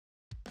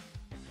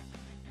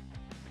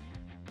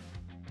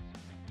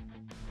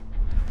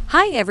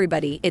Hi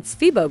everybody, it's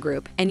FIBO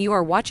Group and you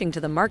are watching to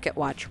the Market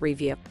Watch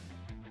review.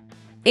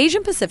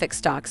 Asian Pacific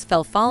stocks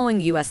fell following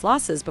US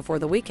losses before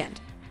the weekend.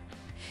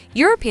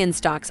 European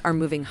stocks are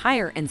moving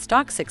higher and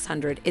Stoxx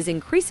 600 is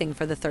increasing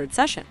for the third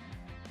session.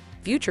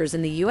 Futures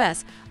in the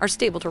US are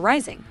stable to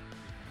rising.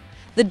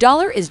 The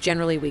dollar is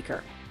generally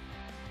weaker.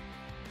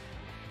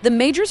 The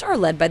majors are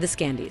led by the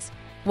Scandis,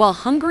 while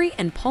Hungary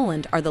and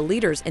Poland are the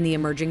leaders in the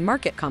emerging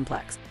market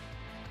complex.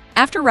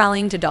 After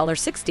rallying to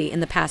 $60 in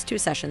the past two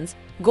sessions,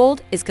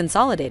 gold is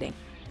consolidating.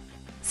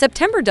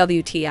 September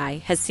WTI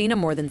has seen a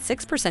more than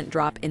 6%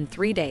 drop in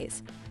 3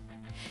 days.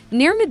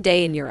 Near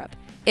midday in Europe,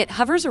 it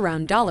hovers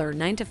around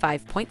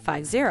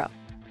 $95.50.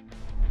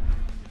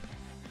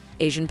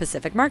 Asian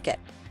Pacific market.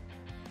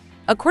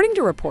 According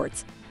to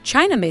reports,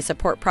 China may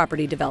support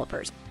property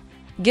developers.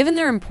 Given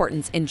their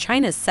importance in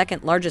China's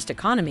second-largest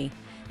economy,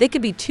 they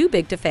could be too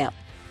big to fail.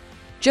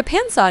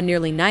 Japan saw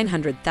nearly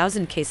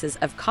 900,000 cases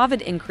of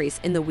COVID increase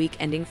in the week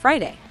ending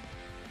Friday.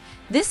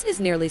 This is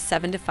nearly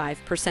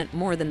 75%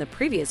 more than the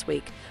previous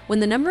week, when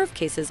the number of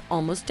cases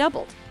almost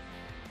doubled.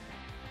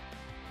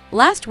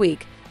 Last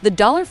week, the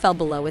dollar fell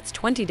below its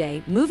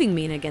 20-day moving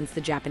mean against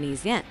the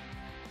Japanese yen.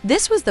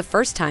 This was the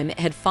first time it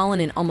had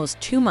fallen in almost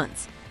 2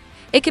 months.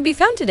 It can be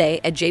found today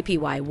at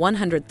JPY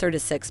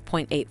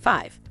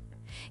 136.85.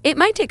 It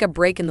might take a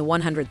break in the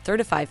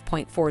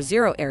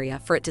 135.40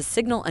 area for it to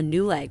signal a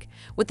new leg,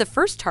 with the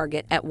first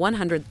target at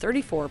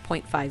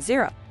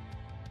 134.50.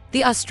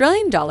 The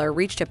Australian dollar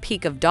reached a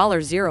peak of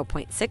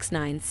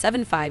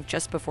 $0.6975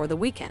 just before the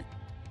weekend.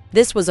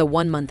 This was a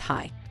one-month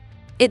high.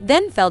 It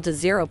then fell to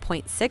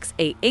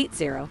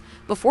 0.6880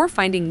 before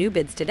finding new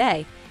bids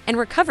today and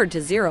recovered to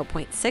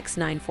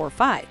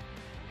 0.6945.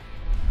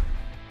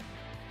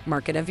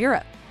 Market of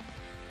Europe.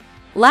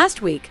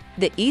 Last week,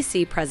 the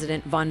EC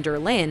President von der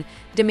Leyen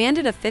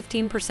demanded a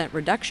 15%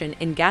 reduction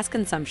in gas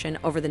consumption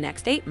over the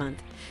next 8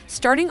 months,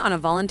 starting on a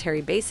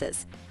voluntary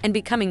basis and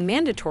becoming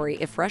mandatory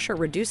if Russia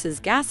reduces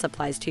gas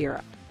supplies to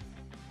Europe.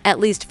 At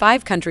least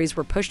 5 countries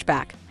were pushed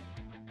back.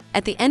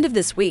 At the end of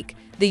this week,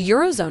 the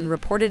Eurozone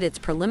reported its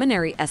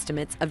preliminary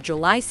estimates of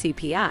July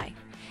CPI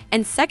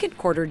and second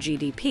quarter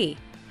GDP,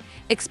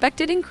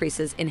 expected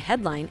increases in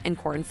headline and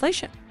core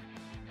inflation.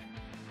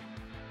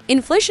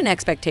 Inflation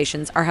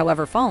expectations are,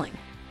 however, falling.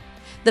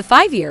 The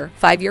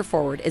 5-year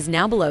forward is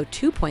now below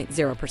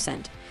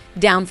 2.0%,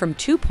 down from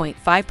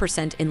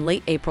 2.5% in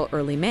late April,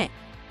 early May.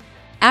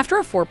 After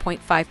a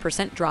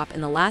 4.5% drop in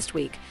the last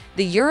week,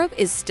 the euro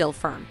is still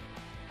firm.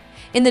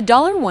 In the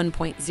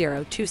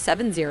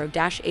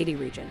 $1.0270-80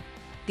 region,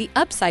 the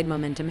upside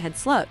momentum had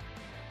slowed.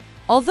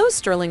 Although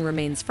sterling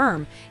remains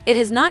firm, it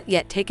has not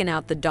yet taken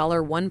out the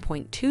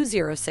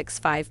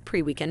 $1.2065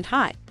 pre-weekend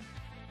high.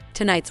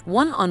 Tonight's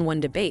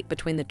one-on-one debate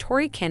between the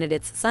Tory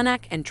candidates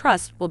Sunak and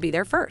Truss will be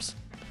there first.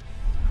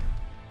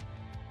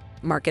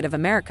 Market of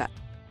America.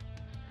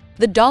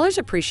 The dollar's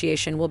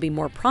appreciation will be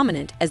more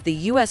prominent as the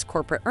U.S.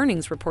 corporate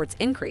earnings reports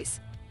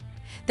increase.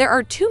 There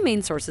are 2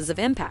 main sources of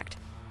impact.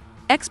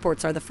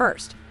 Exports are the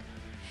first.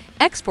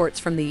 Exports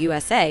from the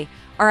USA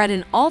are at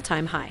an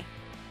all-time high.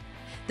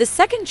 The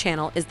second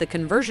channel is the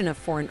conversion of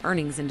foreign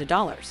earnings into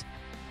dollars.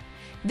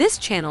 This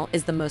channel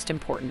is the most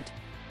important.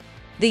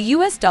 The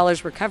U.S.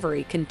 dollar's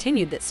recovery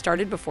continued that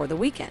started before the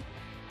weekend.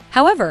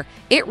 However,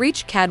 it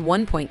reached CAD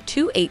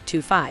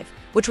 1.2825,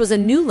 which was a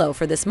new low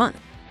for this month.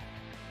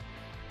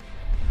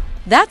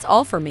 That's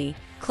all for me.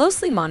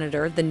 Closely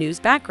monitor the news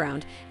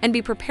background and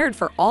be prepared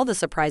for all the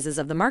surprises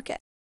of the market.